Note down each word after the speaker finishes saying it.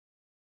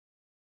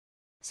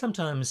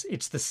Sometimes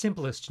it's the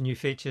simplest new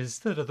features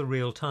that are the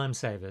real time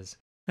savers,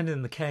 and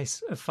in the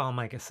case of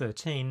FileMaker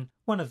 13,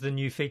 one of the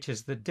new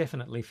features that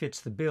definitely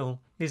fits the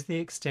bill is the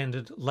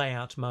extended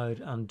Layout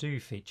Mode Undo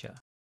feature.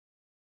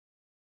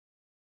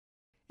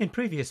 In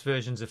previous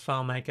versions of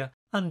FileMaker,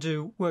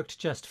 Undo worked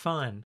just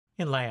fine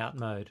in layout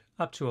mode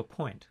up to a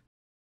point.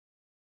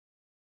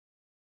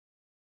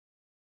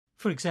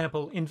 For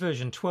example, in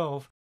version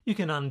 12, you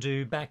can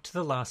undo back to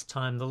the last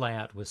time the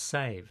layout was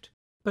saved,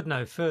 but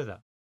no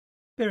further.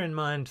 Bear in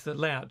mind that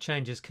layout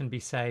changes can be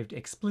saved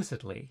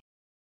explicitly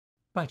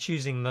by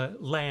choosing the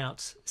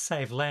Layout's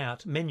Save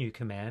Layout menu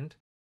command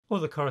or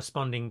the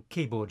corresponding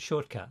keyboard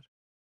shortcut,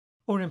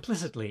 or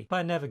implicitly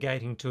by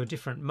navigating to a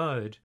different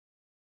mode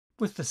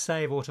with the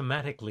Save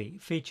Automatically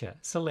feature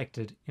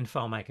selected in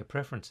FileMaker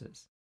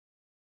Preferences.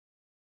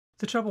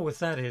 The trouble with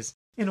that is,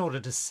 in order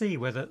to see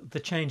whether the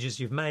changes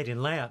you've made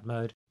in layout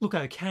mode look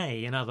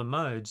okay in other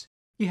modes,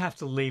 you have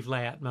to leave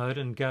layout mode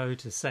and go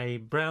to, say,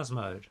 Browse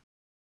mode.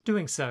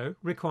 Doing so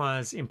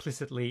requires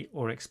implicitly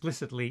or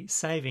explicitly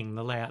saving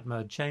the layout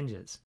mode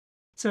changes.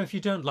 So if you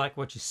don't like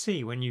what you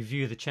see when you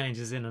view the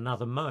changes in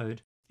another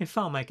mode, in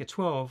FileMaker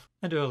 12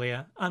 and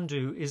earlier,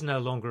 Undo is no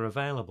longer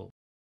available.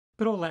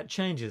 But all that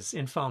changes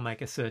in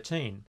FileMaker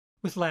 13,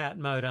 with layout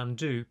mode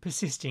Undo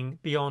persisting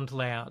beyond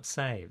layout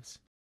saves.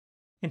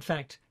 In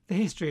fact, the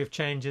history of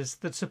changes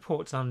that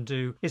supports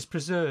Undo is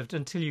preserved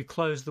until you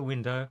close the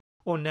window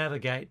or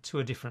navigate to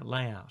a different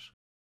layout.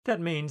 That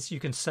means you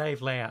can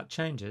save layout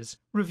changes,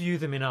 review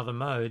them in other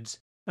modes,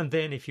 and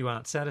then if you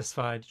aren't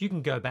satisfied, you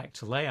can go back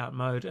to layout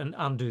mode and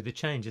undo the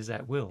changes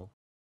at will.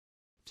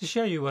 To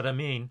show you what I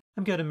mean,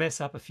 I'm going to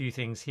mess up a few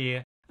things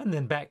here and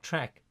then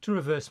backtrack to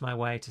reverse my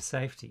way to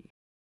safety.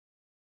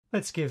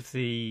 Let's give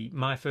the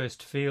My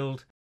First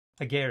field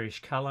a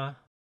garish colour,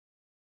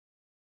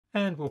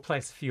 and we'll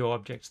place a few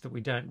objects that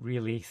we don't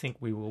really think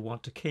we will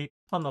want to keep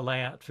on the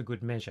layout for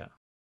good measure.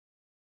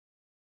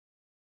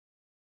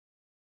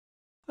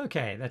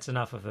 Okay, that's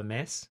enough of a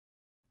mess.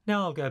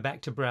 Now I'll go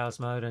back to Browse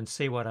mode and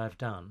see what I've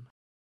done.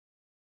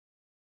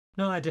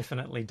 No, I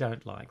definitely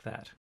don't like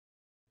that.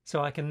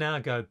 So I can now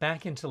go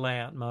back into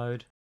layout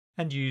mode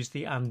and use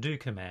the Undo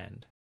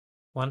command.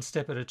 One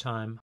step at a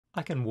time,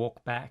 I can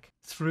walk back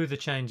through the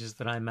changes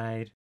that I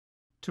made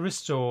to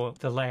restore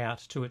the layout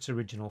to its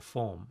original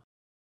form.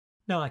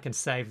 Now I can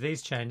save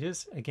these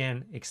changes,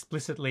 again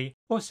explicitly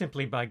or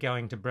simply by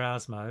going to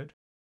Browse mode,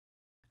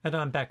 and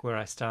I'm back where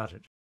I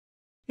started.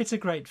 It's a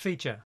great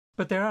feature,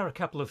 but there are a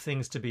couple of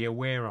things to be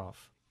aware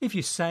of. If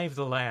you save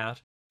the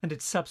layout and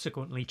it's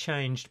subsequently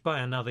changed by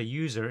another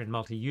user in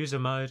multi-user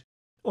mode,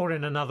 or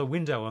in another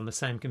window on the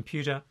same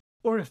computer,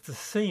 or if the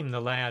theme the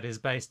layout is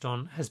based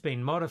on has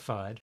been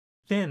modified,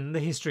 then the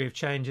history of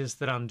changes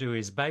that Undo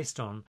is based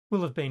on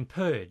will have been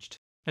purged,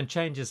 and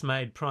changes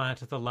made prior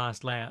to the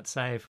last layout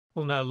save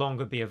will no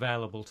longer be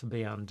available to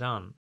be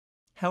undone.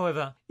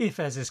 However, if,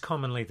 as is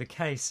commonly the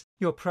case,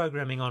 you're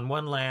programming on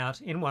one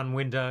layout in one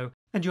window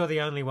and you're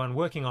the only one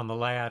working on the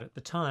layout at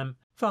the time,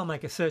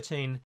 FileMaker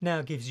 13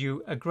 now gives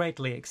you a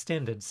greatly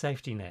extended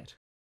safety net.